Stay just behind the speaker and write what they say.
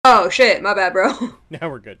Oh, shit. My bad, bro. Now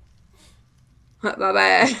we're good. My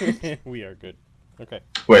bad. We are good. Okay.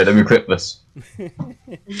 Wait, let me clip this.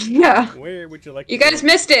 Yeah. Where would you like You to guys go?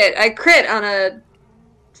 missed it. I crit on a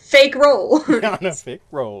fake roll. On a fake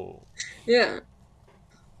roll. Yeah.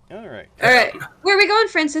 Alright. Alright. Where are we going,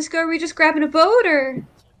 Francisco? Are we just grabbing a boat, or...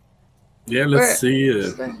 Yeah, let's see.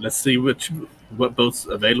 Or Let's see what boat's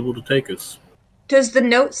available to take us. does the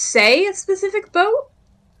note say a specific boat?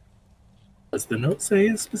 Does the note say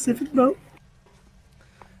a specific boat?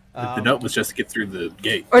 The note was just to get through the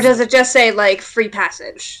gate. Or does it just say, like, free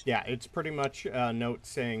passage? Yeah, it's pretty much a note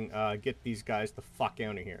saying, get these guys the fuck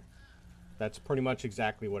out of here. That's pretty much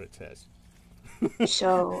exactly what it says.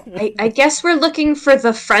 So, I guess we're looking for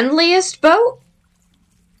the friendliest boat?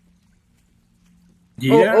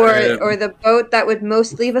 Yeah, Or the boat that would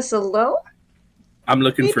most leave us alone? I'm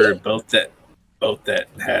looking for a boat that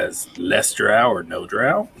has less drow or no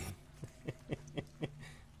drow.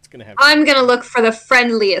 It's gonna have. I'm gonna look for the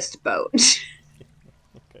friendliest boat.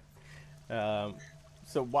 Okay.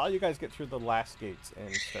 So while you guys get through the last gates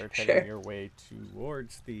and start heading your way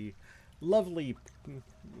towards the lovely,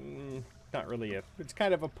 not really it's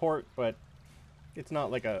kind of a port, but it's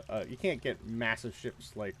not like you can't get massive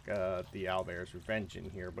ships like the Owlbear's Revenge in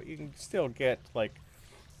here, but you can still get like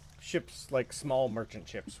ships, like small merchant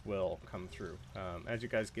ships will come through. As you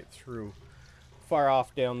guys get through far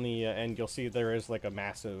off down the end, you'll see there is like a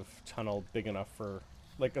massive tunnel big enough for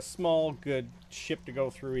like a small good ship to go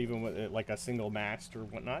through, even with like a single mast or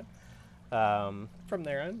whatnot. From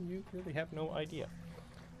there on, you really have no idea.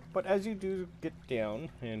 But as you do get down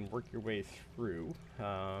and work your way through,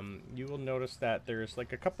 you will notice that there's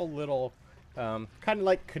like a couple little, kind of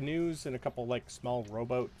like canoes and a couple like small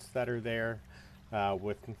rowboats that are there.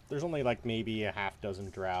 There's only like maybe a half dozen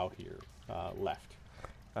drow here left.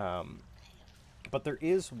 But there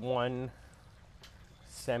is one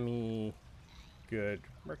semi-good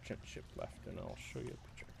merchant ship left, and I'll show you a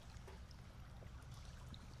picture.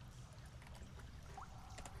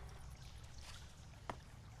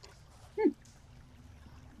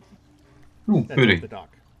 Ooh, That's pretty. at the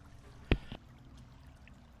dock.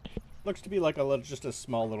 Looks to be like just a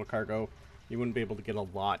small little cargo. You wouldn't be able to get a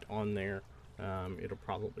lot on there. It'll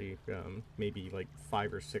probably maybe like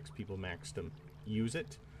 5 or 6 people max to use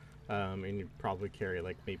it, and you'd probably carry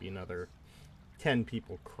like maybe another 10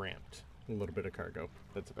 people cramped. A little bit of cargo.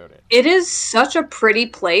 That's about it. It is such a pretty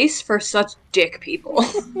place for such dick people.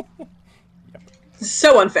 Yep.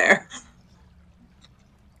 So unfair.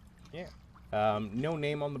 Yeah. No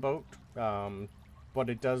name on the boat, but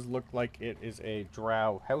it does look like it is a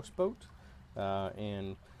drow houseboat,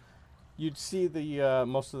 and you'd see the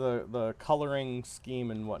most of the coloring scheme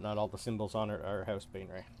and whatnot, all the symbols on it are house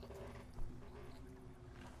banery.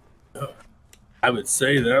 I would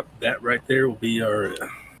say that right there will be our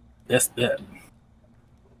best bet.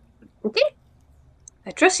 Okay.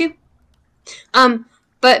 I trust you.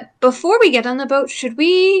 But before we get on the boat, should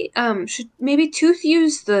maybe Tooth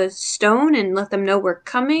use the stone and let them know we're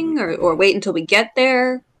coming, or wait until we get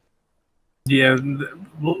there? Yeah,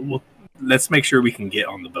 we'll let's make sure we can get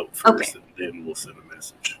on the boat first, and then we'll send a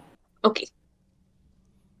message. Okay.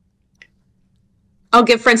 I'll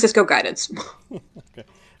give Francisco guidance. Okay.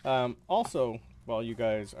 Also, while you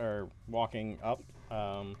guys are walking up,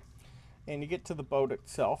 and you get to the boat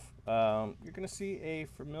itself, you're going to see a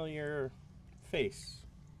familiar face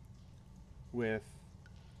with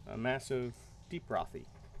a massive deep rothy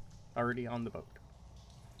already on the boat.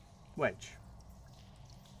 Wedge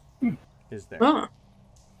is there. Oh.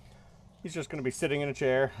 He's just going to be sitting in a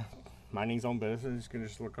chair, minding his own business. He's going to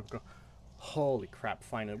just look up and go, holy crap,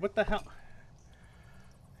 finally. What the hell?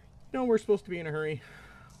 No, we're supposed to be in a hurry.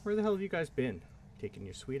 Where the hell have you guys been? Taking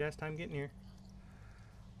your sweet-ass time getting here?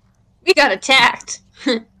 We got attacked.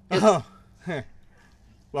 Oh.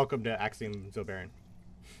 Welcome to Axiom Zobaron.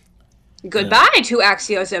 Goodbye to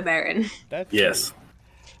Axio Baron. That's Yes.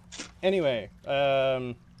 true. Anyway,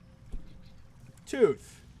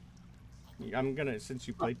 Tooth. I'm gonna, since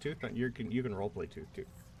you played Tooth, you can roleplay Tooth too.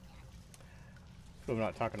 So I'm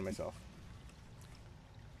not talking to myself.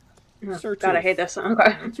 Sir God, I Tooth. hate this song.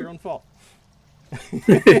 Okay. It's your own fault.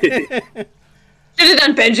 Should have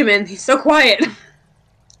done Benjamin. He's so quiet.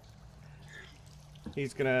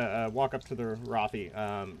 He's gonna walk up to the Rothy.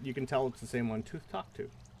 You can tell it's the same one Tooth talked to.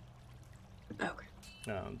 Okay.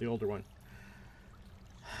 The older one.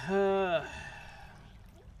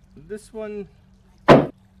 This one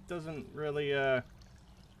doesn't really,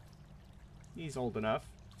 he's old enough.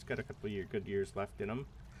 He's got a couple of good years left in him.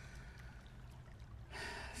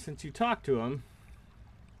 Since you talked to him,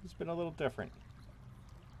 he's been a little different.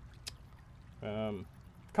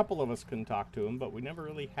 A couple of us can talk to him, but we never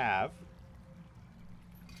really have.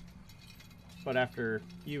 But after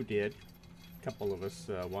you did, a couple of us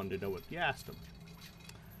wanted to know what you asked him.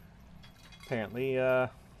 Apparently,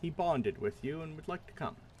 he bonded with you and would like to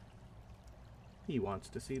come. He wants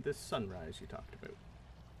to see this sunrise you talked about.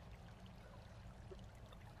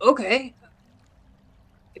 Okay.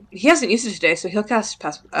 He hasn't used it today, so he'll cast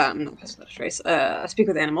not Pass Without a Trace. Speak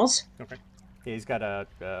with Animals. Okay. Yeah, he's got a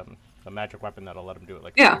magic weapon that'll let him do it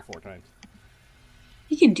like 3 Yeah. or 4 times.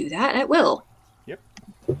 He can do that at will. Yep.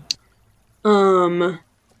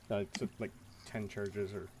 It's like 10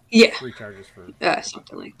 charges or 3 charges for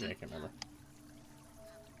something like that. I can't remember.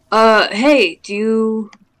 Hey, do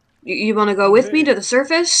you want to go with me to the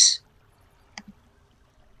surface?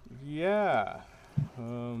 Yeah.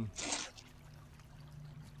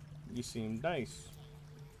 You seem nice.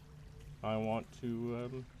 I want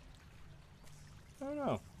to, I don't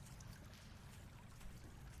know.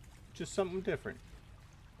 Just something different.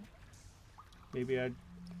 Maybe I'd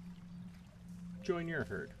join your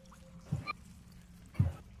herd.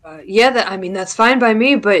 Yeah, I mean, that's fine by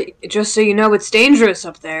me, but just so you know, it's dangerous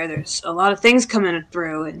up there. There's a lot of things coming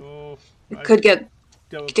through, and it could get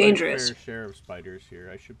dangerous. Fair share of spiders here.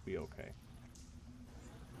 I should be okay.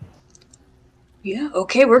 Yeah,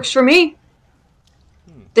 okay, works for me.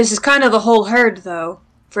 This is kind of the whole herd, though,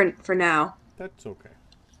 for now. That's okay.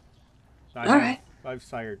 Alright. I've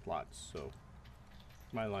sired lots, so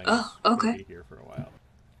my line is going to be here for a while.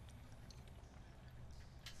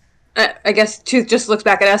 I guess Tooth just looks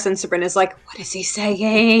back at us, and Sabryn is like, "What is he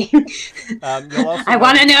saying?" I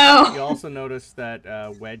want to know. You also notice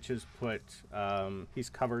that Wedge has put, he's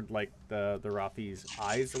covered like the Rothy's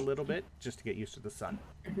eyes a little bit, just to get used to the sun.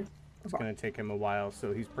 It's going to take him a while,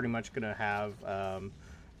 so he's pretty much going to have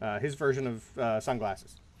his version of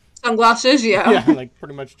sunglasses. Sunglasses, yeah. Yeah, like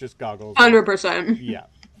pretty much just goggles. 100%. Yeah.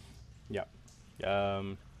 Yeah.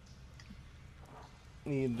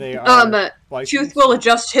 They are Tooth will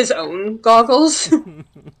adjust his own goggles.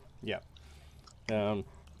 Yeah.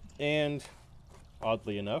 And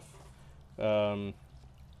oddly enough, I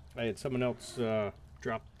had someone else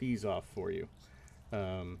drop these off for you.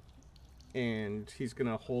 And he's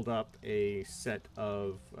gonna hold up a set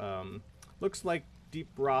of looks like deep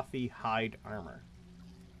Rothy hide armor.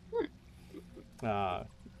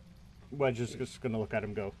 Wedge is just gonna look at him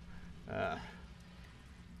and go,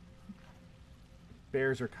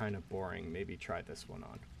 bears are kind of boring. Maybe try this one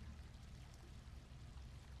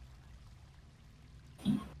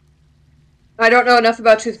on. I don't know enough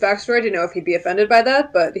about Tooth's backstory to know if he'd be offended by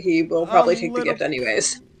that, but he will probably take the gift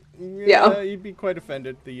anyways. Yeah, he'd be quite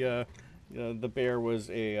offended. The bear was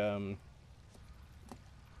a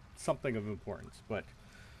something of importance, but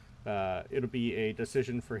it'll be a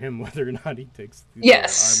decision for him whether or not he takes the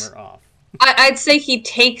armor off. I'd say he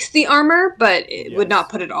takes the armor, but it would not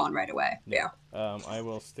put it on right away. No. Yeah. I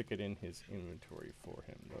will stick it in his inventory for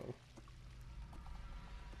him, though.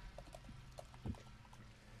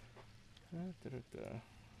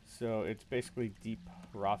 So it's basically deep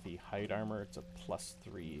Rothy hide armor. It's a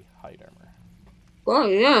 +3 hide armor. Oh,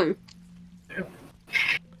 yeah.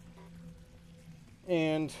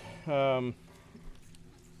 And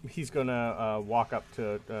he's gonna walk up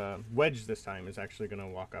to Wedge this time is actually gonna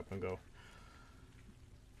walk up and go,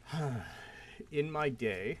 in my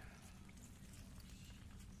day,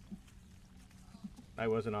 I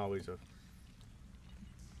wasn't always a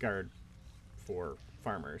guard for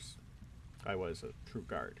farmers. I was a true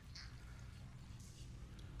guard.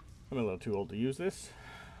 I'm a little too old to use this.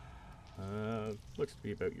 Looks to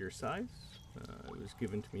be about your size. It was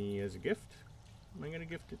given to me as a gift. I'm going to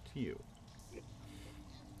gift it to you.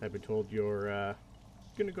 I've been told you're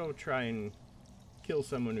going to go try and kill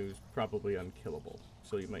someone who's probably unkillable,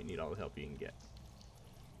 so you might need all the help you can get.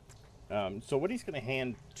 So what he's going to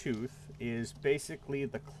hand Tooth is basically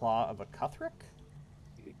the claw of a Cuthric.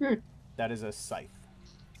 That is a scythe.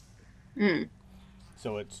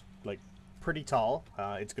 So it's like pretty tall.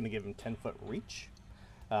 It's going to give him 10-foot reach.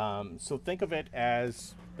 So think of it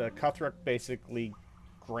as the Cuthric basically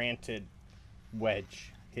granted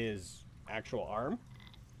Wedge his actual arm.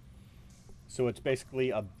 So it's basically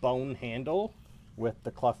a bone handle with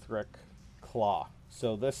the Cuthric claw.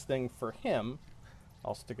 So this thing for him,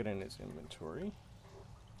 I'll stick it in his inventory.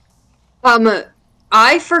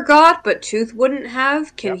 I forgot, but Tooth wouldn't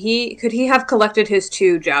have. Could he have collected his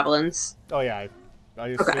 2 javelins? Oh yeah, I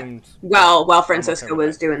assumed. Okay. While Francisco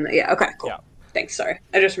was doing that. Yeah, okay, cool. Yeah. Thanks, sorry.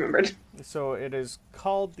 I just remembered. So it is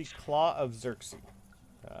called the Claw of Xerxes.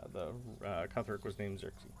 The Cuthric was named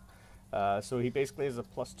Xerxes. So he basically has a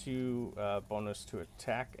 +2 bonus to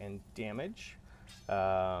attack and damage.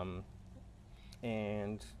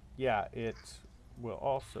 And yeah, it will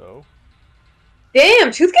also...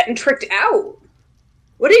 Damn, Tooth getting tricked out.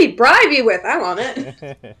 What did he bribe you with? I want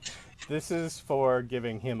it. This is for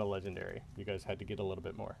giving him a legendary. You guys had to get a little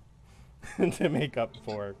bit more to make up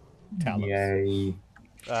for Talos. Yay.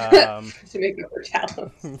 To make up for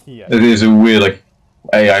Talos. Yeah. It is a weird, like,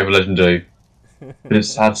 hey, I have a legendary. But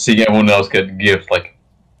it's sad seeing everyone else get a gift. Like,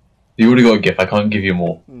 you already got a gift, I can't give you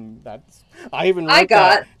more. I even wrote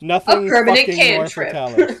got nothing a permanent fucking more cantrip. for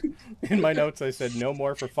Talos. In my notes, I said no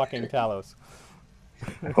more for fucking Talos.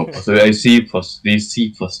 So AC plus, these C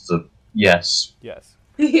plus the yes. Yes.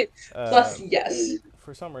 Plus, yes.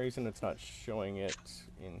 For some reason, it's not showing it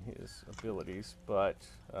in his abilities, but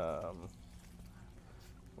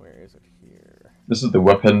where is it here? This is the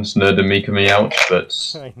weapons nerd in me coming out, but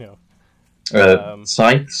I know.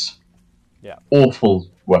 scythes, yeah, awful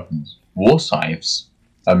weapons. War scythes,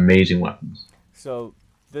 amazing weapons. So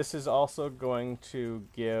this is also going to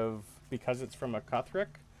give, because it's from a Kothrik,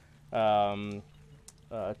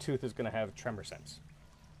 Tooth is going to have tremor sense.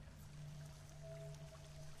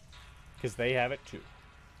 Because they have it too.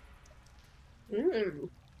 Mm.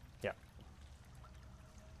 Yeah.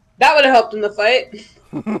 That would have helped in the fight.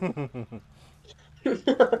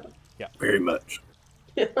 Yeah. Very much.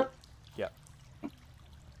 Yeah. Yeah.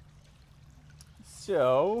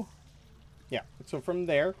 So, yeah. So from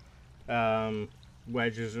there,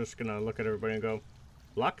 Wedge is just going to look at everybody and go,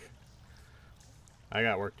 luck? I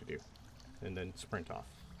got work to do. And then sprint off.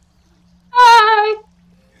 Bye!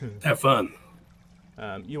 Have fun.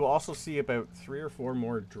 You will also see about 3 or 4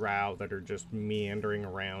 more Drow that are just meandering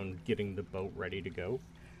around getting the boat ready to go.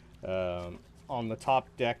 On the top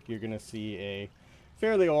deck, you're going to see a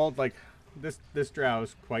fairly old, like, this Drow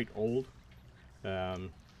is quite old.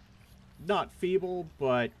 Not feeble,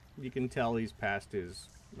 but you can tell he's past his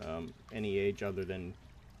any age other than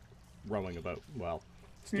rowing a boat. Well,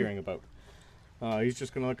 steering a boat. He's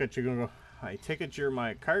just going to look at you and go, I take it you're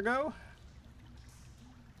my cargo?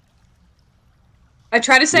 I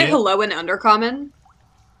try to say hello in Undercommon.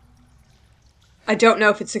 I don't know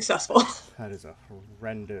if it's successful. That is a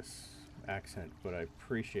horrendous accent, but I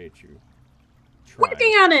appreciate you trying.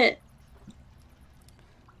 Working on it!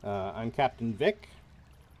 I'm Captain Vic.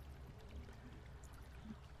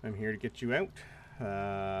 I'm here to get you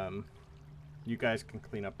out. You guys can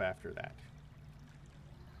clean up after that.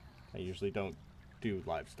 I usually don't do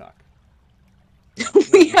livestock.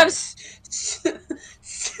 We have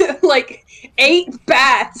like 8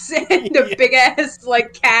 bats and a big ass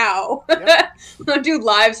like cow. Yep. Don't do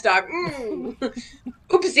livestock.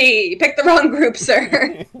 Oopsie, pick the wrong group,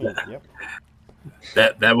 sir. Yep.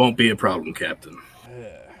 That won't be a problem, Captain.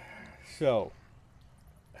 So,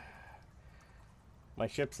 my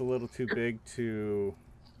ship's a little too big to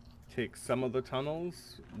take some of the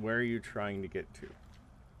tunnels. Where are you trying to get to?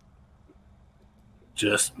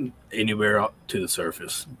 Just anywhere up to the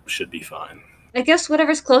surface should be fine. I guess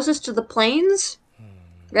whatever's closest to the plains,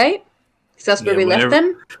 right? Because that's where we left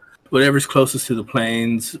them. Whatever's closest to the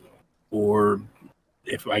plains, or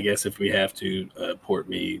if we have to, Port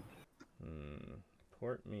Mead.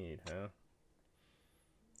 Port Mead, huh?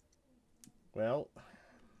 Well,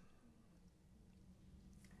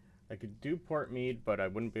 I could do Port Mead, but I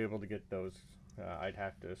wouldn't be able to get those. I'd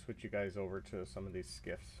have to switch you guys over to some of these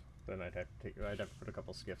skiffs. Then I'd have to put a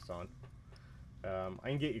couple skiffs on. I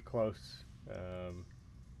can get you close.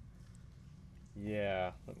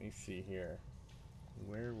 Yeah, let me see here.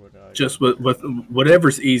 Where would I... Just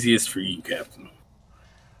whatever's easiest for you, Captain.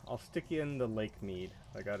 I'll stick you in the Lake Mead.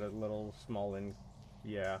 I got a little small in...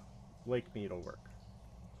 Yeah, Lake Mead will work.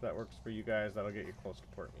 If that works for you guys, that'll get you close to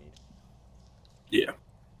Port Mead. Yeah.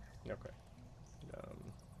 Okay.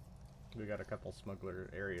 We got a couple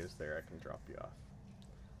smuggler areas there I can drop you off.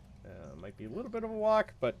 Might be a little bit of a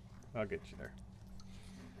walk, but I'll get you there.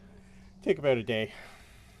 Take about a day.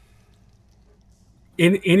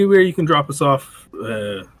 Anywhere you can drop us off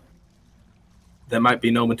that might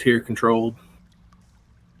be no material controlled.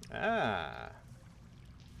 Ah.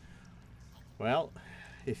 Well,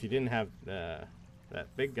 if you didn't have that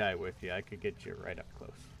big guy with you, I could get you right up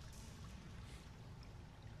close.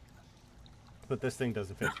 But this thing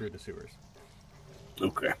doesn't fit through the sewers.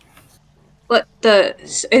 Okay. But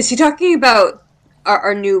is he talking about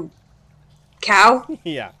our new cow?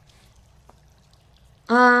 Yeah.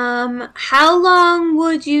 How long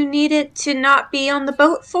would you need it to not be on the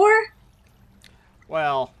boat for?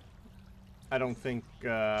 Well, I don't think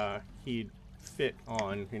he'd fit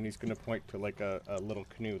on, and he's going to point to like a little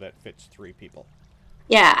canoe that fits 3 people.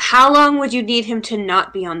 Yeah, how long would you need him to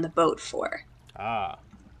not be on the boat for? Ah.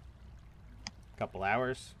 Couple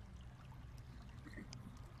hours.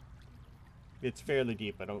 It's fairly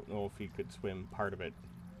deep. I don't know if he could swim part of it.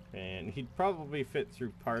 And he'd probably fit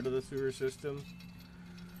through part of the sewer system.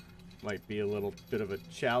 Might be a little bit of a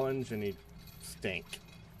challenge, and he'd stink.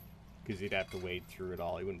 Because he'd have to wade through it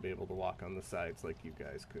all. He wouldn't be able to walk on the sides like you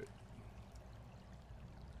guys could.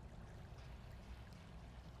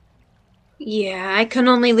 Yeah, I can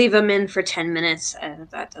only leave him in for 10 minutes.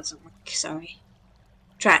 That doesn't work, sorry.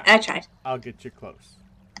 I tried. I'll get you close.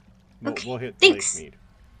 Okay, We'll hit thanks. Lake Mead.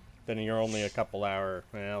 Then you're only a couple hour.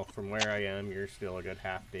 Well, from where I am, you're still a good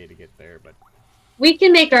half day to get there, but We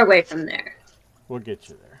can make our way from there. we'll get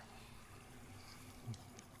you there.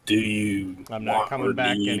 Do you? I'm not coming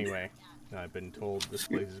back need... anyway. I've been told this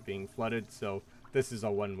place is being flooded, so this is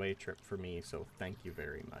a one-way trip for me, so thank you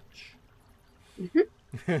very much.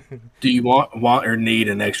 Do you want or need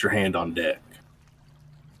an extra hand on deck?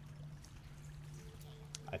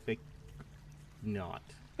 I think not.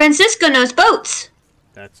 Francisco knows boats!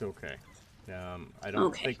 That's okay. I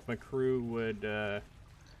don't think my crew would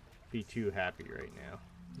be too happy right now.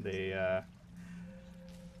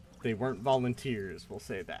 They weren't volunteers, we'll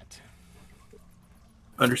say that.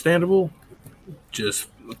 Understandable. Just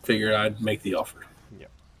figured I'd make the offer.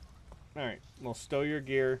 Yep. Alright, well, stow your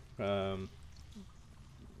gear. There's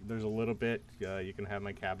a little bit. You can have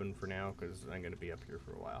my cabin for now, because I'm going to be up here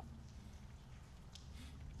for a while.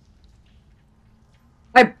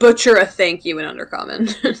 I butcher a thank you in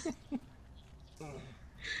Undercommon.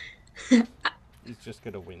 He's just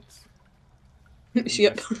going to wince.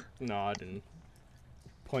 Yep. Just nod and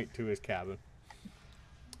point to his cabin.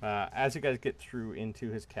 As you guys get through into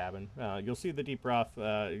his cabin, you'll see the Deep Roth.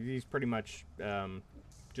 He's pretty much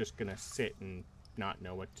just going to sit and not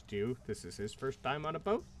know what to do. This is his first time on a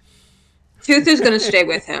boat. Tooth is going to stay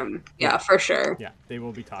with him. Yeah, for sure. Yeah, they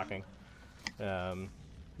will be talking.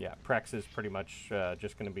 Yeah, Prex is pretty much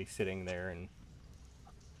just going to be sitting there and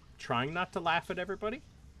trying not to laugh at everybody.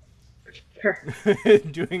 Sure.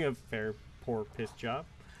 Doing a poor piss job.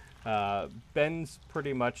 Ben's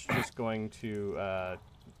pretty much just going to...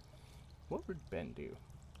 what would Ben do?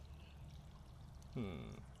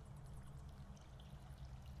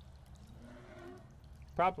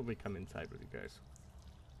 Probably come inside with you guys.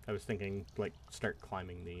 I was thinking, like, start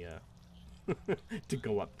climbing the... to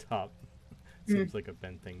go up top. Seems like a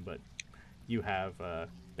Ben thing, but you have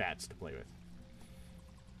bats to play with.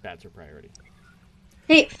 Bats are priority.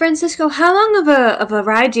 Hey, Francisco, how long of a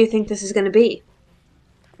ride do you think this is going to be?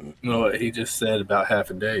 No, he just said about half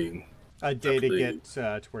a day. A day to get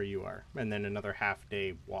to where you are, and then another half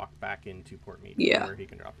day walk back into Port Mead, where he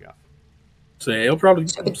can drop you off. So yeah, he'll probably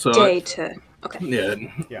day to okay. Yeah.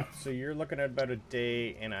 Yeah. So you're looking at about a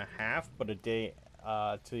day and a half, but a day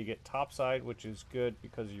till you get topside, which is good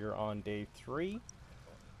because you're on day 3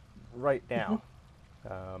 right now,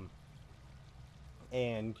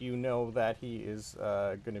 and you know that he is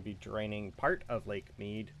going to be draining part of Lake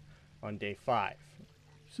Mead on day 5.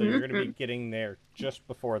 So you're going to be getting there just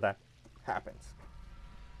before that happens.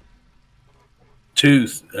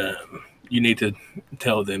 Tooth, you need to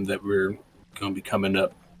tell them that we're going to be coming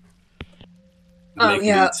up. Oh,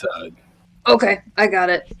 yeah. Side. Okay, I got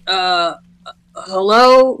it.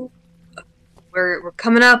 Hello? We're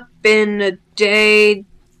coming up in a day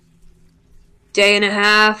and a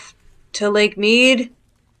half to Lake Mead.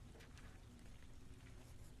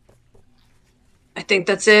 I think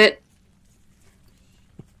that's it.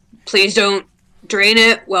 Please don't drain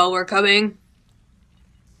it while we're coming.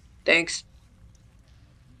 Thanks.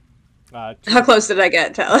 How close did I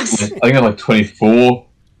get, Talos? I think I'm like 24.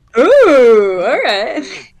 Ooh,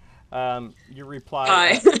 alright. You reply.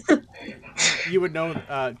 Hi. You would know,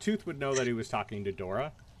 Tooth would know that he was talking to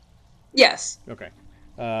Dora. Yes. Okay.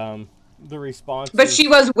 The response But is, she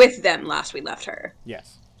was with them last we left her.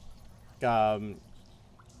 yes. The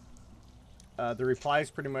reply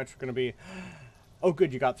is pretty much going to be, oh,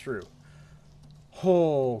 good, you got through.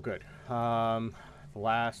 Oh, good. The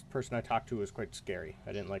last person I talked to was quite scary.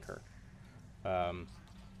 I didn't like her.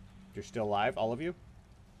 You're still alive, all of you?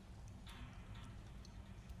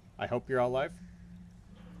 I hope you're all alive.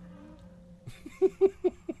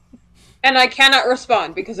 And I cannot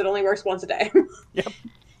respond because it only works once a day. Yep.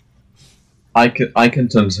 I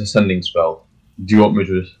can send a sending spell. Do you want me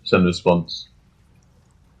to send a response?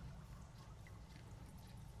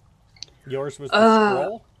 Yours was the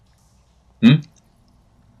scroll?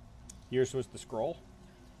 Yours was the scroll?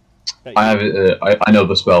 I have it. I know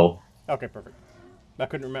the spell. Okay, perfect. I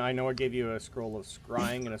couldn't remember. I know I gave you a scroll of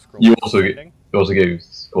scrying and a scroll You of also sending. you also gave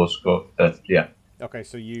scroll. Yeah. Okay,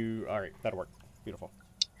 so you... Alright, that'll work. Beautiful.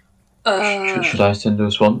 Should I send a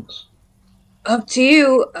response? Up to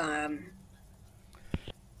you. I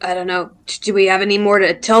don't know. Do we have any more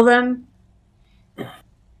to tell them?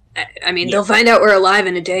 I mean, they'll find out we're alive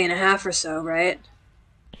in a day and a half or so, right?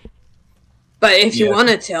 But if you want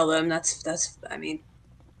to tell them, that's. I mean,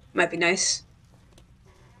 might be nice.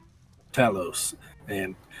 Talos,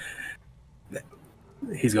 and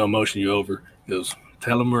he's gonna motion you over. He goes,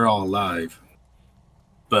 tell them we're all alive,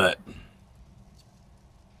 but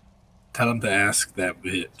tell him to ask that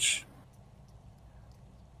bitch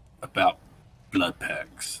about blood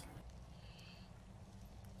packs.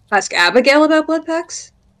 Ask Abigail about blood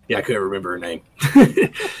packs? Yeah, I couldn't remember her name.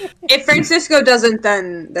 If Francisco doesn't,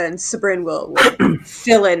 then Sabryn will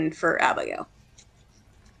fill in for Abigail.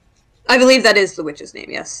 I believe that is the witch's name,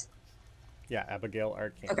 yes. Yeah, Abigail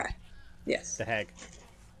Arcane. Okay. Yes. The hag.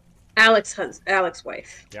 Alex's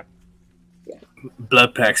wife. Yep. Yeah.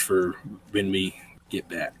 Blood packs for when we get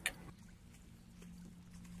back.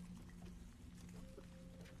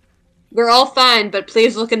 We're all fine, but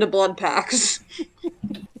please look into blood packs.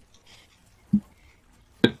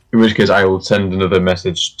 In which case, I will send another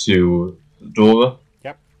message to Dora.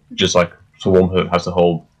 Yep. Just like someone who has the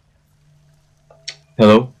whole.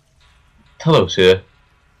 Hello, Talos here.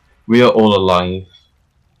 We are all alive.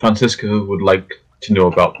 Francisco would like to know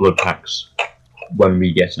about blood packs when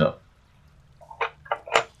we get up.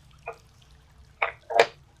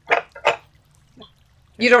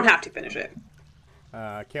 You don't have to finish it.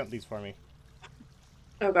 Count these for me.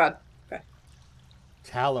 Oh god. Okay.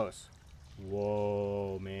 Talos.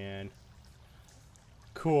 Whoa, man.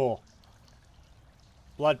 Cool.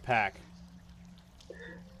 Blood pack.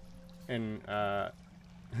 And,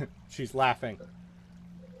 she's laughing.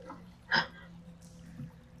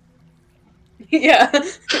 Yeah.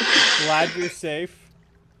 Glad you're safe.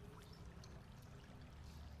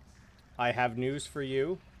 I have news for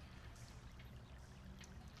you.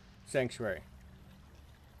 Sanctuary.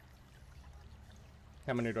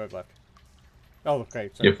 How many do I have left? Oh, okay.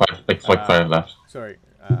 Sorry. You have five left. Sorry.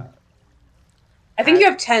 I think you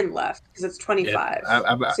have 10 left, because it's 25.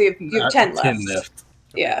 Yeah, so you have 10 left. 10 left.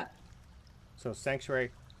 Yeah. So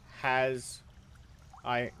Sanctuary has...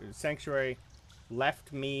 Sanctuary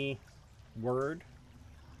left me word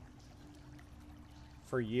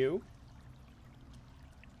for you.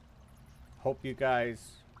 Hope you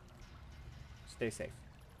guys stay safe.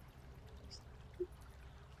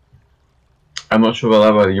 I'm not sure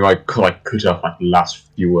about that, but you might cut off the last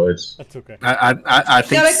few words. That's okay. I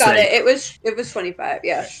think No, I got it. It was 25,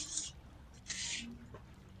 yeah.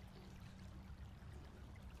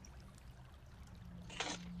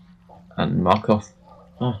 And mark off.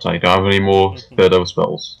 Oh, sorry, don't have any more third level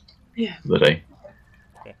spells. Yeah. For the day.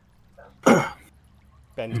 Okay.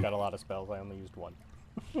 Ben's got a lot of spells. I only used one.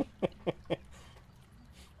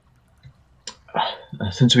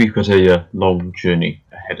 Since we've got a long journey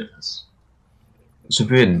ahead of us,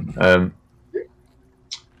 Sabryn,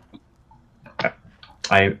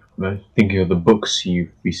 I'm thinking of the books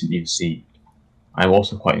you've recently received. I'm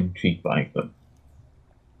also quite intrigued by them.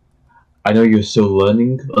 I know you're still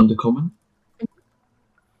learning Undercommon.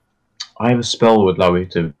 I have a spell that would allow you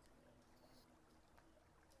to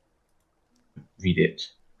read it.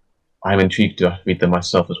 I'm intrigued to read them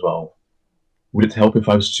myself as well. Would it help if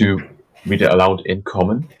I was to read it aloud in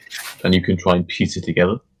common, and you can try and piece it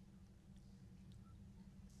together?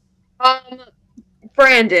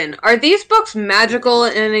 Brandon, are these books magical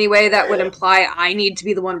in any way that would imply I need to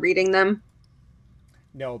be the one reading them?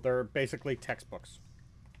 No, they're basically textbooks.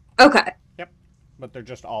 Okay. Yep. But they're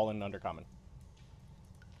just all in Undercommon.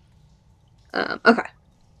 Okay.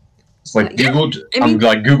 It's like Yeah, Google. I mean- I'm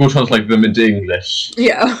like Google translate them into English.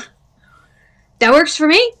 Yeah. That works for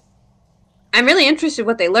me. I'm really interested in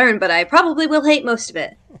what they learn, but I probably will hate most of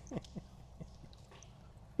it.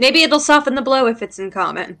 Maybe it'll soften the blow if it's in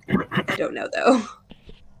common. I don't know, though.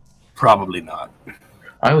 Probably not.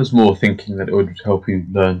 I was more thinking that it would help you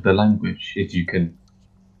learn the language if you can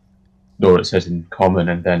know what it says in common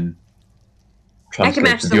and then I can translate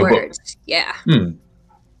match to the your book. words. Yeah.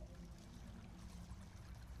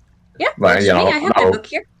 Yeah, Right, works yeah, for me. I I'll- have my I'll- book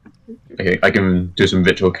here. Okay, I can do some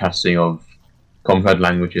virtual casting of compound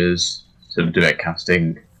languages, some direct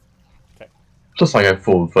casting. Okay. Just like a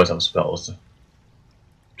full first level spells.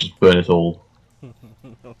 Just burn it all.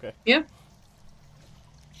 Okay. Yeah.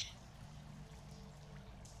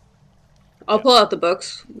 I'll pull out the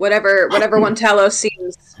books. Whatever one Talos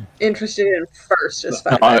seems interested in first is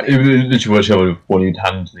fine. by me. It was literally whichever one you'd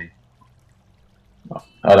hand me.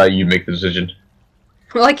 I'll let you make the decision.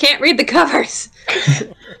 Well, I can't read the covers.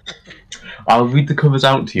 I'll read the covers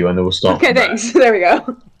out to you and then we'll start. Okay, from there. thanks. There we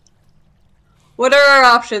go. What are our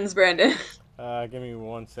options, Brandon? Give me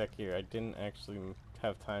one sec here. I didn't actually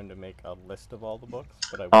have time to make a list of all the books,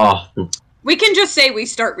 but I will. Ah, We can just say we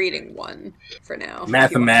start reading 1 for now.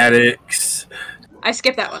 Mathematics. I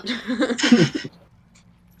skipped that one.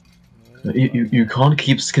 You can't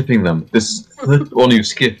keep skipping them. This third one you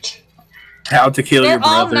skipped. How to kill They're your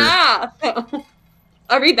brother. all math.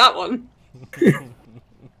 I read that one. Can't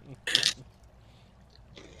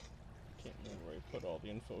remember where I put all the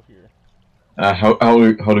info here. How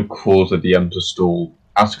to cause a DM to stall.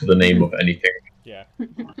 Ask for the name of anything. Yeah.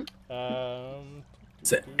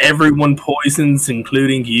 So everyone poisons,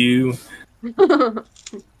 including you.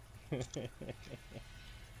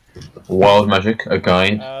 Wild magic, a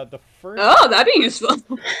guide. The first. Oh, that'd be useful.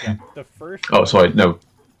 Yeah, the first. Oh, one, sorry, no.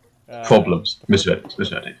 Problems. Misread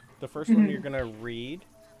it. The first one you're gonna read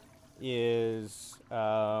is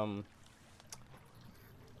a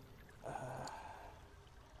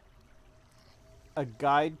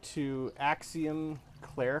guide to Axiom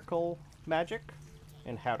clerical magic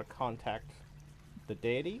and how to contact the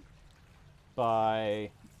deity by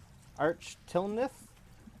Arch Tilnith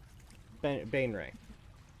Bainray.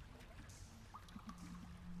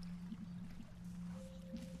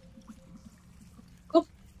 Cool.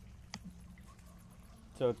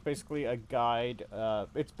 So it's basically a guide.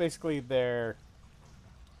 It's basically their,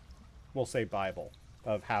 we'll say, Bible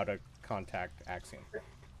of how to contact Axiom.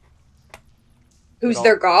 Who's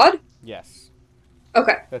their god? Yes.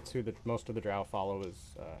 Okay. That's who most of the Drow follow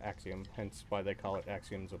is Axiom, hence why they call it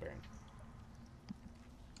Axiom Sabryn.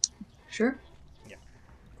 Sure. Yeah.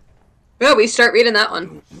 Well, we start reading that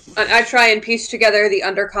one. I try and piece together the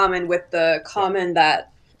undercommon with the common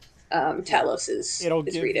that Talos is It'll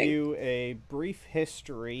is give reading. you a brief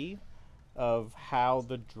history of how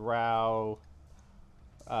the Drow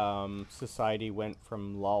society went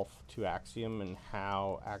from Lulf to Axiom and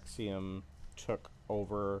how Axiom took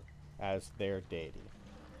over as their deity.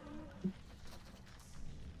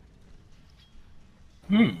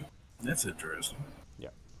 That's interesting. Yeah.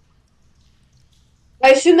 I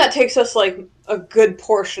assume that takes us like a good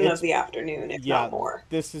portion of the afternoon, if Yeah, not more.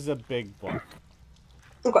 this is a big book.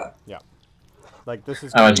 Okay. Yeah. Like this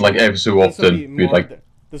is. I imagine, like, every so often,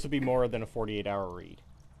 This would be more than a 48-hour read.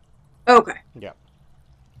 Okay. Yeah.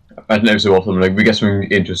 I imagine every so often, like, we get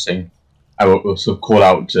something interesting, I will sort of call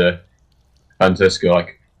out to Francesco,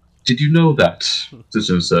 like, did you know that? Such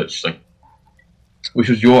and such, like, which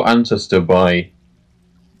was your ancestor by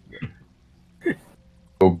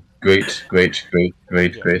your great.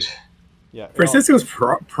 Yeah. Francisco's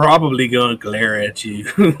probably going to glare at you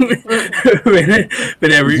whenever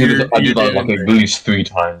I did that like at least 3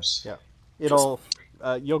 times. Yeah. It'll.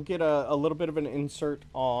 You'll get a little bit of an insert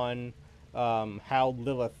on how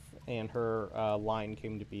Lilith and her line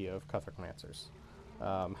came to be of Cuthric-Mancers.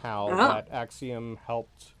 How that Axiom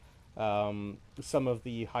helped some of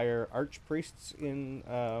the higher archpriests in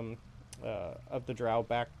of the Drow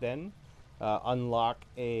back then unlock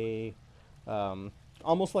a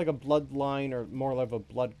almost like a bloodline or more like a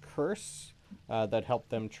blood curse that helped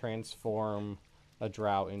them transform a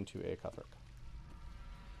Drow into a Cuthric.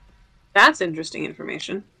 That's interesting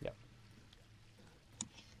information. Yeah.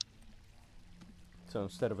 So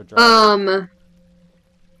instead of a Drow.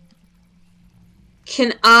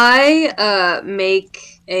 Can I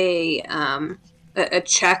make a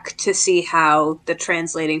check to see how the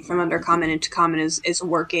translating from undercommon into common is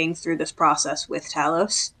working through this process with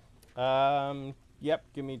Talos? Yep.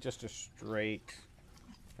 Give me just a straight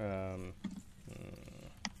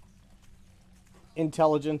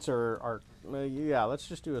intelligence or yeah. Let's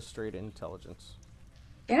just do a straight intelligence.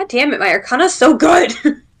 God damn it, my Arcana's so good.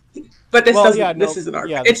 But this this isn't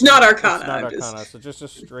Arcana. Yeah, it's not Arcana. It's not Arcana, so just a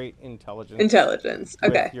straight intelligence. Intelligence.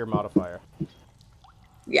 Okay. With your modifier.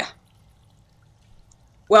 Yeah.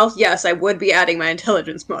 Well, yes, I would be adding my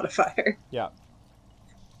intelligence modifier. Yeah.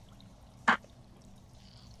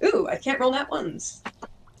 Ooh, I can't roll nat ones.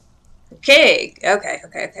 Okay,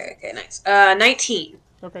 nice. 19.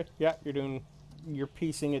 Okay, yeah, you're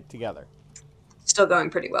piecing it together. Still going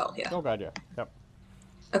pretty well, yeah. Oh god, yeah. Yep.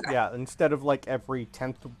 Okay. Yeah, instead of like every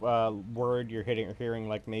 10th word, you're hearing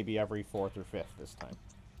like maybe every 4th or 5th this time.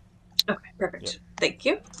 Okay, perfect. Yep. Thank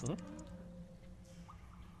you. Mm-hmm.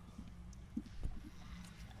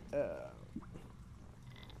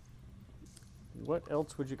 What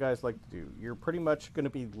else would you guys like to do? You're pretty much going to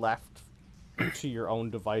be left to your own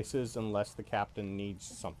devices unless the captain needs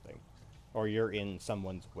something, or you're in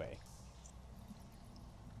someone's way.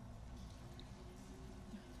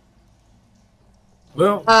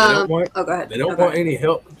 Well, they don't want, go ahead. They don't want any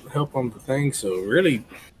help on the thing, so really,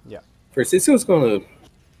 yeah. Francisco's going to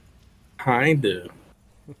kind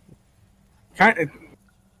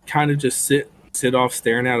of just sit off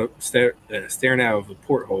staring out of the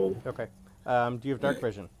porthole. Okay. Do you have dark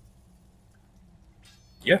vision?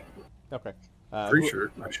 Yeah. Okay. Pretty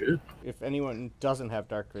sure I should. If anyone doesn't have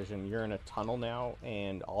dark vision, you're in a tunnel now,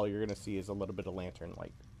 and all you're going to see is a little bit of lantern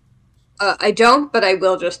light. I don't, but I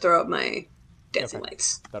will just throw up my dancing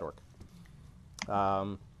lights. That'll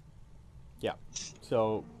work. Yeah.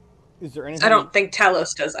 So, is there anything... I don't think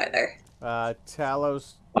Talos does either.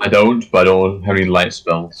 Talos... I don't, but I don't have any light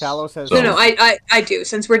spells. Talos has... No, I do.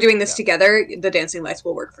 Since we're doing this together, the dancing lights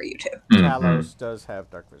will work for you, too. Talos does have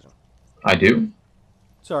dark vision. I do?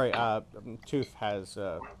 Sorry, Tooth has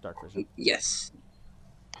dark vision. Yes.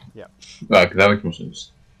 Yeah. That makes more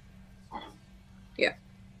sense. Yeah.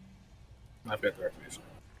 I've got dark vision.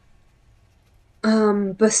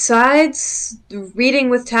 Besides reading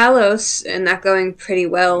with Talos and that going pretty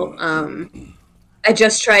well, I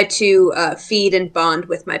just tried to feed and bond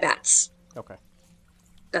with my bats. Okay.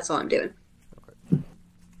 That's all I'm doing. Okay.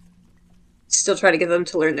 Still try to get them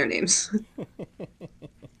to learn their names.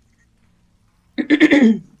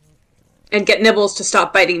 And get Nibbles to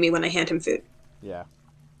stop biting me when I hand him food. Yeah.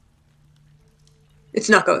 It's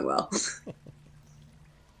not going well.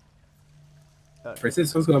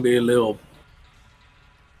 Francisco's going to be a little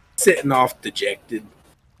sitting off dejected.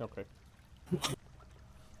 Okay.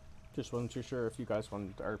 Just wasn't too sure if you guys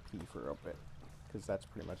wanted to RP for a bit, because that's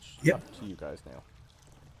pretty much up to you guys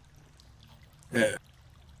now.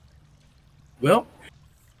 Well,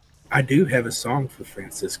 I do have a song for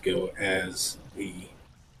Francisco as we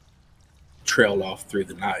trail off through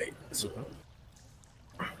the night. So.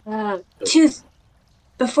 Tooth,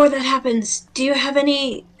 before that happens, do you have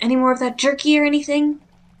any more of that jerky or anything?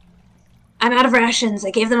 I'm out of rations.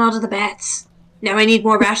 I gave them all to the bats. Now I need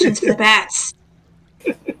more rations for the bats.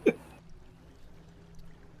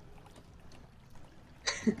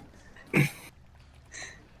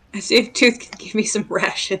 I see if Tooth can give me some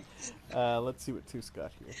rations. Let's see what Tooth's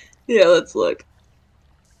got here. Yeah, let's look.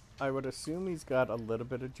 I would assume he's got a little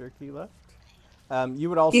bit of jerky left. You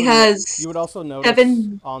would also notice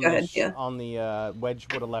on the wedge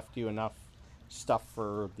would have left you enough stuff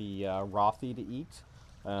for the Rothy to eat.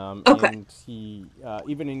 Okay. And he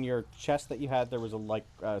even in your chest that you had, there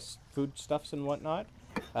was food stuffs and whatnot.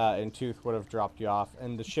 And Tooth would have dropped you off,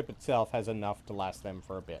 and the ship itself has enough to last them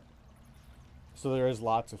for a bit. So there is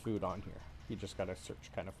lots of food on here. You just gotta search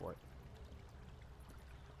kind of for it.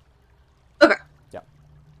 Okay. Yeah.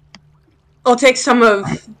 I'll take some of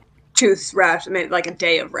Tooth's ration, maybe like a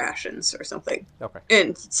day of rations or something. Okay.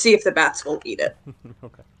 And see if the bats will eat it.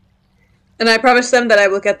 Okay. And I promise them that I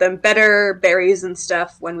will get them better berries and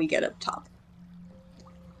stuff when we get up top.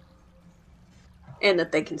 And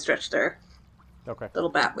that they can stretch their little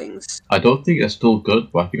bat wings. I don't think they're still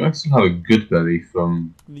good, but I think I still have a good berry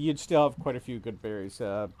from... You'd still have quite a few good berries.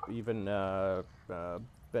 Even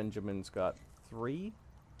Benjamin's got 3.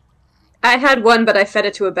 I had 1, but I fed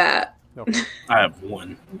it to a bat. Okay. I have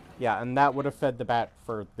 1. Yeah, and that would have fed the bat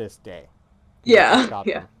for this day. Yeah.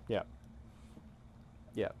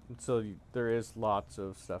 Yeah. So there is lots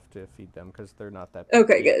of stuff to feed them because they're not that big.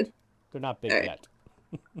 Okay, yet. good. They're not big yet.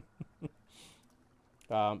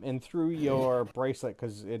 And through your bracelet,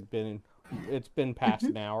 because it's been past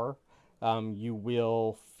an hour, you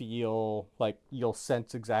will feel like you'll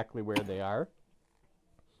sense exactly where they are.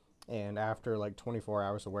 And after like 24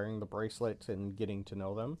 hours of wearing the bracelet and getting to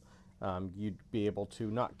know them, you'd be able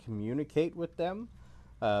to not communicate with them,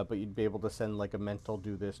 but you'd be able to send like a mental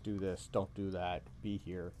do this, don't do that, be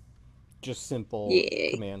here. Just simple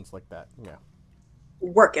commands like that. Yeah.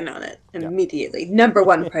 Working on it immediately. Number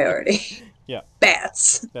 1 priority. Yeah.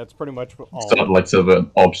 Bats. That's pretty much all. Sort of like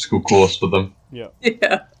an obstacle course for them. Yeah.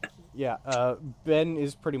 Yeah. Yeah. Ben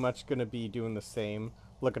is pretty much going to be doing the same,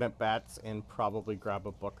 looking at bats and probably grab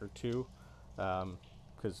a book or 2,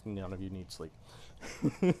 because none of you need sleep.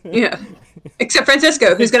 Yeah. Except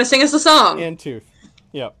Francisco, who's going to sing us a song. And Tooth.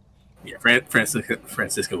 Yep. Yeah,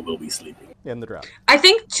 Francisco will be sleeping. And the Drow. I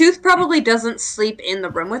think Tooth probably doesn't sleep in the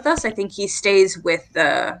room with us. I think he stays with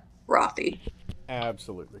Rothy.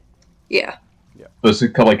 Absolutely. Yeah. Yeah. But it's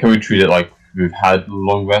kind of like, can we treat it like we've had a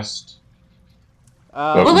long rest?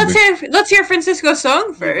 Well, let's hear Francisco's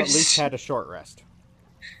song first. You've at least had a short rest.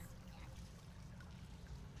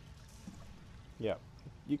 Yeah.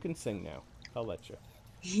 You can sing now. I'll let you.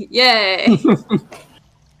 Yay!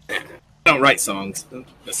 I don't write songs.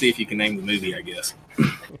 Let's see if you can name the movie, I guess.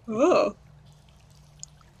 Oh.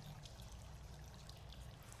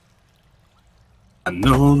 I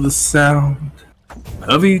know the sound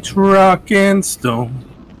of each rock and stone.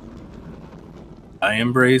 I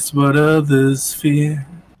embrace what others fear.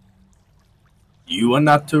 You are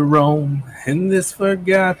not to roam in this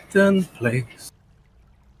forgotten place.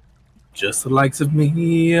 Just the likes of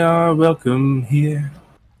me are welcome here.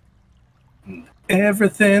 And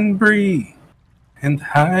everything breathe, and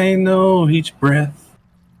I know each breath.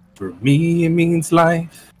 For me, it means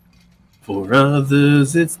life. For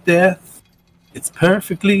others, it's death. It's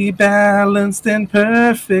perfectly balanced and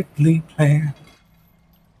perfectly planned.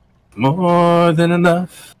 More than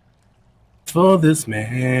enough for this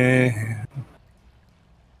man.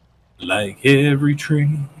 Like every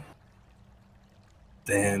tree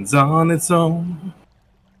stands on its own.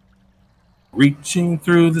 Reaching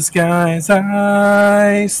through the skies,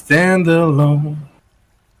 I stand alone.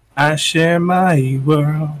 I share my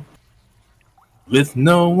world with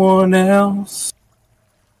no one else.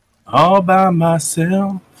 All by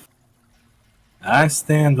myself, I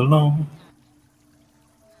stand alone.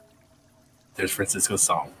 There's Francisco's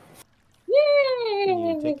song. You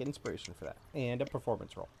Yay! take inspiration for that. And a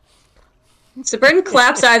performance roll. Sabryn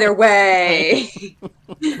claps either way.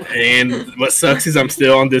 And what sucks is I'm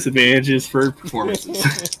still on disadvantages for performances.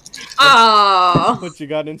 Oh. But you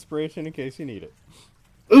got inspiration in case you need it.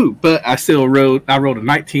 Ooh, but I rolled a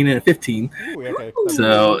 19 and a 15. Ooh, okay.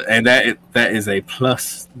 So, and that is a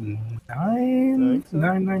plus 9, Thanks,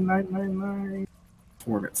 9, 9, 9, 9, 9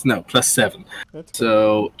 performance. No, plus 7. That's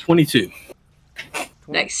So 22. 20.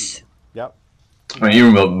 Nice. Yep. I mean,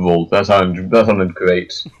 you rolled. That sounded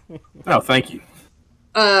great. Oh, thank you.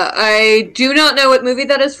 I do not know what movie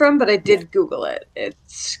that is from, but I did Google it.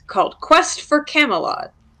 It's called Quest for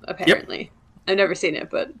Camelot, apparently. Yep. I've never seen it,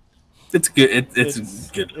 but... It's good. It's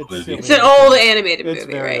a good movie. It's an old animated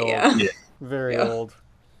movie, right? Old. Yeah. Very old,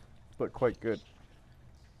 but quite good.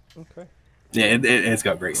 Okay. Yeah, it's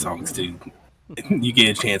got great songs, too. You get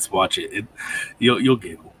a chance to watch it. You'll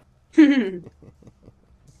giggle.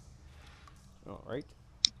 All right.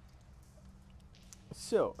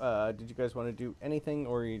 So, did you guys want to do anything,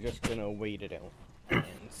 or are you just going to wait it out and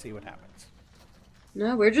see what happens?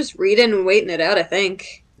 No, we're just reading and waiting it out, I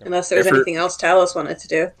think. Unless there's anything else Talos wanted to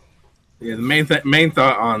do. Yeah, the main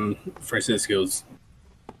thought on Francisco's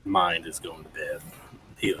mind is going to bed.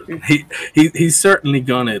 He's certainly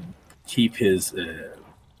going to keep his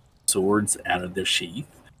swords out of their sheath.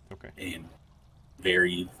 Okay. And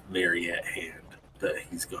very, very at hand. But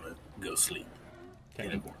he's going to go sleep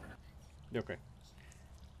in a corner. Okay.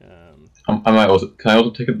 Can I also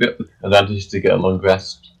take a bit of advantage to get a long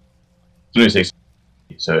rest? It's only 6,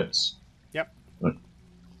 so it's... Yep.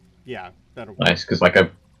 Yeah, that'll work. Nice, because like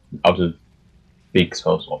I'm out of big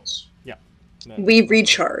spell slots. Yeah. We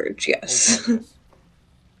recharge, yes.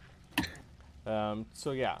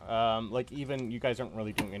 So yeah, like even you guys aren't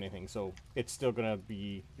really doing anything, so it's still gonna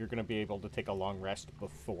be, you're gonna be able to take a long rest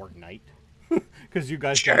before night. Because you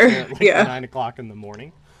guys got there at like 9 o'clock in the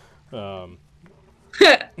morning. But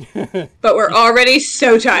we're already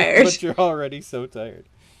so tired. But you're already so tired.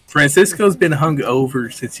 Francisco's been hung over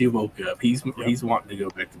since he woke up. He's wanting to go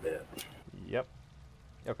back to bed. Yep.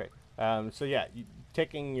 Okay. So yeah,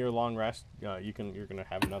 taking your long rest, you're gonna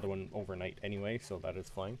have another one overnight anyway, so that is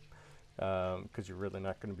fine. Because you're really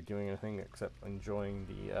not going to be doing anything except enjoying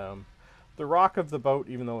the rock of the boat,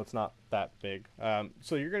 even though it's not that big.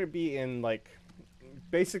 So you're going to be in like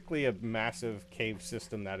basically a massive cave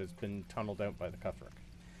system that has been tunneled out by the Cuthric.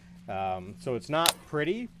 So it's not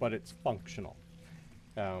pretty, but it's functional.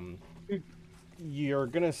 You're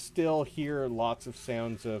going to still hear lots of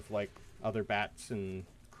sounds of like other bats and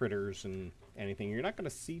critters and anything. You're not going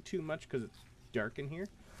to see too much because it's dark in here.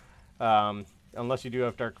 Unless you do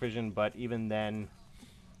have dark vision, but even then,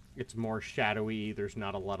 it's more shadowy. There's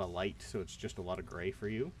not a lot of light, so it's just a lot of gray for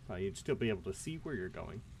you. You'd still be able to see where you're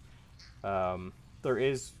going. There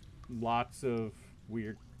is lots of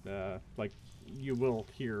weird, like, you will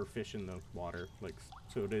hear fish in the water, like,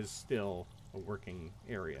 so it is still a working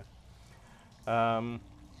area. But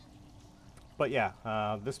yeah,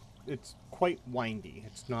 it's quite windy.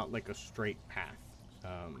 It's not like a straight path.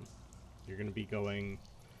 You're going to be going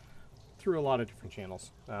through a lot of different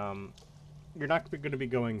channels. You're not going to be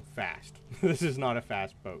going fast. This is not a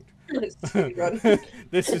fast boat.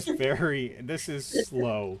 This is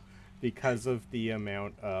slow because of the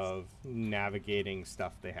amount of navigating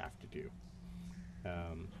stuff they have to do.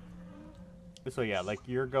 So yeah, like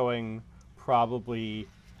you're going probably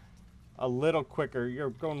a little quicker.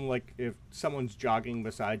 You're going like if someone's jogging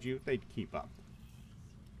beside you, they'd keep up.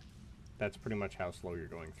 That's pretty much how slow you're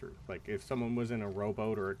going through. Like, if someone was in a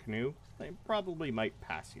rowboat or a canoe, they probably might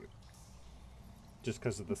pass you. Just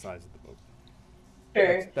because of the size of the boat.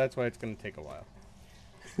 Sure. That's why it's going to take a while.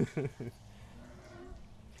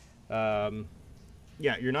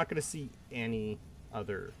 Yeah, you're not going to see any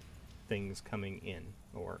other things coming in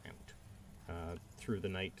or out through the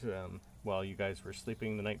night while you guys were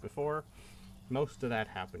sleeping the night before. Most of that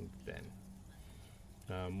happened then.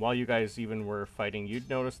 While you guys even were fighting, you'd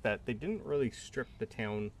notice that they didn't really strip the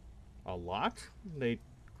town a lot. They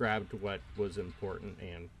grabbed what was important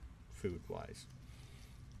and food-wise.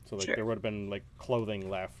 So like there would have been like clothing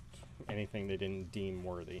left, anything they didn't deem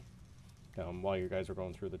worthy. While you guys were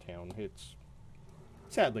going through the town, it's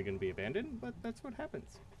sadly going to be abandoned, but that's what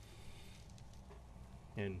happens.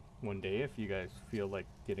 And one day, if you guys feel like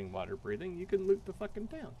getting water breathing, you can loot the fucking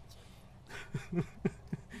town.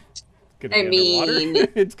 I mean,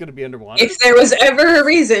 it's going to be underwater. If there was ever a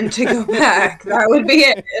reason to go back, that would be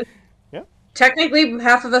it. Yep. Technically,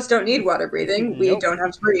 half of us don't need water breathing. We don't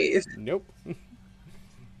have to breathe. Nope.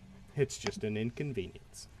 It's just an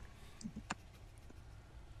inconvenience.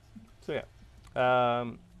 So yeah.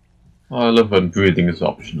 I love when breathing is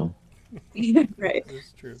optional. Right.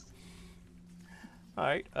 That's true. All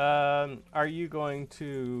right. Are you going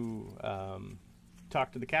to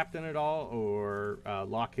talk to the captain at all, or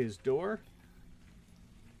lock his door?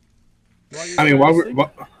 While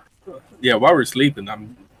we're sleeping,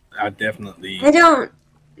 I definitely. I don't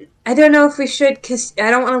know if we should, because I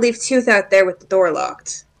don't want to leave Tooth out there with the door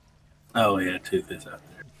locked. Oh yeah, Tooth is out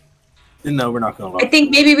there. No, we're not going to lock. I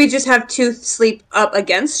think maybe we just have Tooth sleep up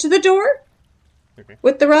against the door. Okay.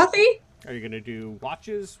 With the Rothy. Are you going to do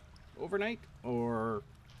watches overnight, or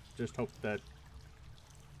just hope that?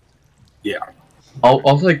 Yeah.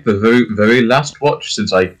 I'll take the very, very last watch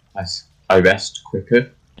since I rest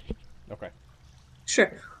quicker. Okay.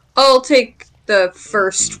 Sure. I'll take the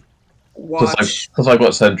first watch. Because I've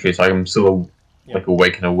got sentry, so I'm still like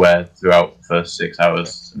awake and aware throughout the first 6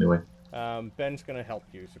 hours anyway. Ben's gonna help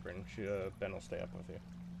you, Sabryn. Ben will stay up with you.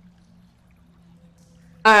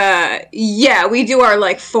 Yeah, we do our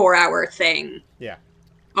like 4-hour thing. Yeah.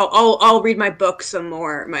 I'll read my book some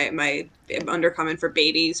more. My Undercommon for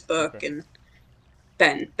Babies book, okay. And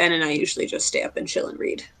Ben and I usually just stay up and chill and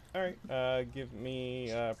read. All right. Give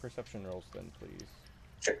me perception rolls then, please.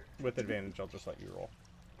 Sure. With advantage, I'll just let you roll.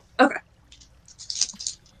 Okay.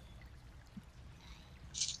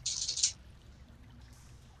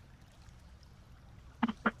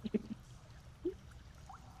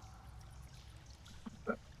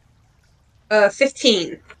 Uh,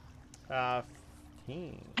 15.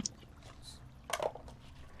 15.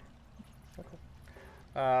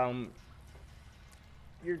 Okay.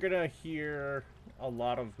 You're gonna hear a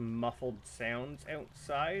lot of muffled sounds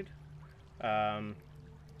outside.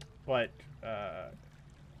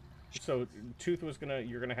 So Tooth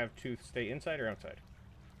you're gonna have Tooth stay inside or outside?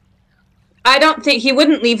 I don't think he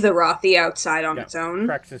wouldn't leave the Rothy outside on its own.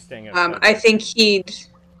 Prex is staying outside. I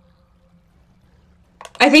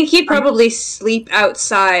think he'd probably sleep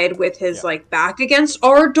outside with his like back against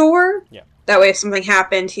our door. Yeah. That way, if something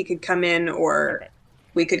happened, he could come in, or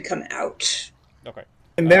we could come out. Okay.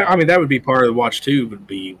 And that would be part of the watch too. Would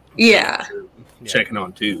be checking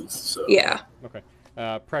on Tooth. So yeah. Okay.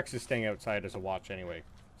 Prex is staying outside as a watch anyway,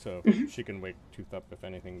 so she can wake Tooth up if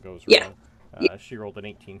anything goes wrong. She rolled an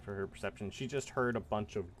 18 for her perception. She just heard a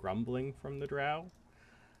bunch of grumbling from the Drow,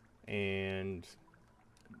 and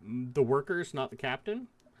the workers, not the captain.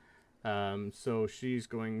 So she's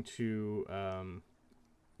going to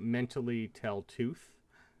mentally tell Tooth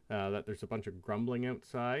that there's a bunch of grumbling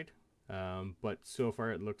outside, but so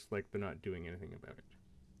far it looks like they're not doing anything about it.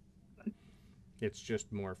 It's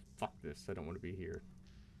just more, fuck this, I don't want to be here.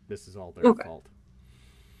 This is all their fault.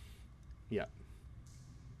 Yeah.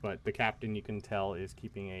 But the captain, you can tell, is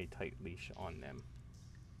keeping a tight leash on them.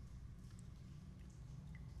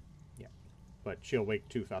 Yeah. But she'll wake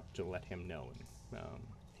Tooth up to let him know, and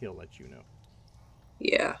he'll let you know.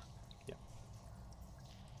 Yeah. Yeah.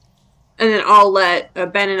 And then I'll let,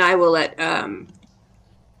 Ben and I will let,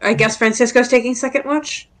 I guess Francisco's taking second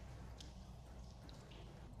watch?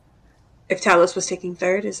 If Talos was taking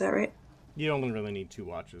third, is that right? You only really need 2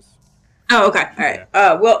 watches. Oh, okay. All right.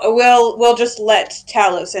 Yeah. We'll just let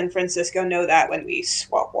Talos and Francisco know that when we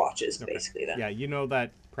swap watches, basically. Then. Yeah, you know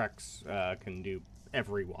that Prex can do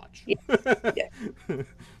every watch. Yeah.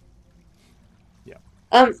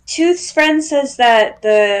 Yeah. Tooth's friend says that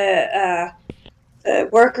the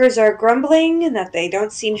workers are grumbling and that they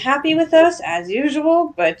don't seem happy with us as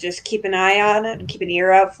usual, but just keep an eye on it and keep an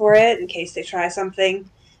ear out for it in case they try something.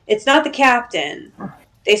 It's not the captain.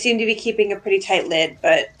 They seem to be keeping a pretty tight lid,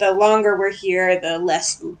 but the longer we're here, the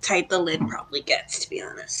less tight the lid probably gets, to be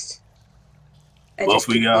honest. If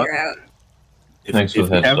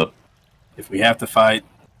we have to fight,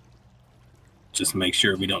 just make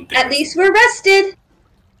sure we don't damage. At least we're rested.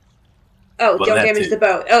 Oh, Well, don't that damage too. the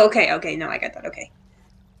boat. Oh, okay. No, I got that. Okay.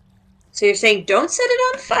 So you're saying don't set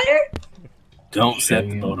it on fire? Don't set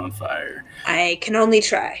the boat on fire. I can only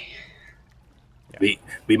try. We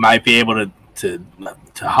might be able to to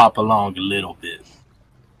hop along a little bit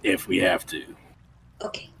if we have to.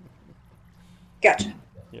 Okay. Gotcha. Do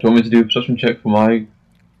you want me to do a perception check for my...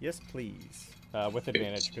 Yes, please. With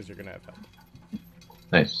advantage, because you're going to have help.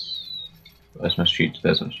 Nice. There's my sheet.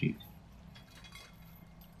 There's my sheet.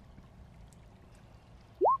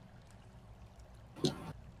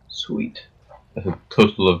 Sweet. That's a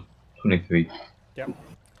total of 23. Yep.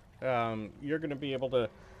 You're going to be able to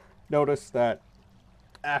notice that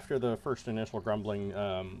after the first initial grumbling,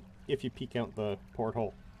 if you peek out the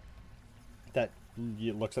porthole, that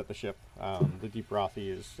looks at the ship. The Deep Rothy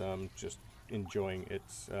is just enjoying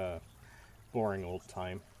its boring old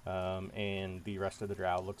time, and the rest of the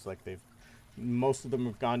Drow looks like most of them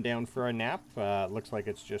have gone down for a nap. Looks like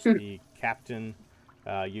it's just the captain.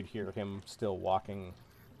 You'd hear him still walking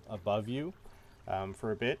above you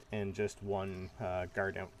for a bit, and just one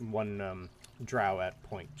Drow at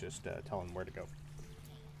point, just telling where to go.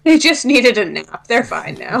 They just needed a nap. They're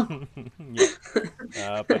fine now.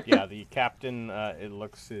 Yeah. But yeah, the captain, it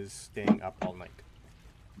looks, is staying up all night.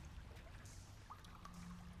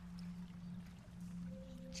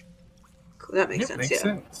 Cool, that makes sense. Makes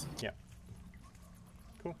sense. Yeah.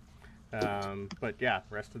 Cool. But yeah,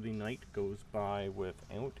 rest of the night goes by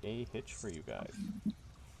without a hitch for you guys.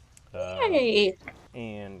 Yay!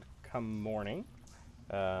 And come morning,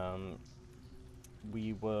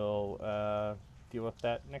 we will deal with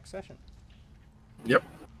that next session. Yep.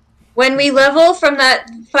 When we level from that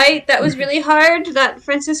fight that was really hard, that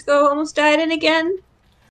Francisco almost died in again,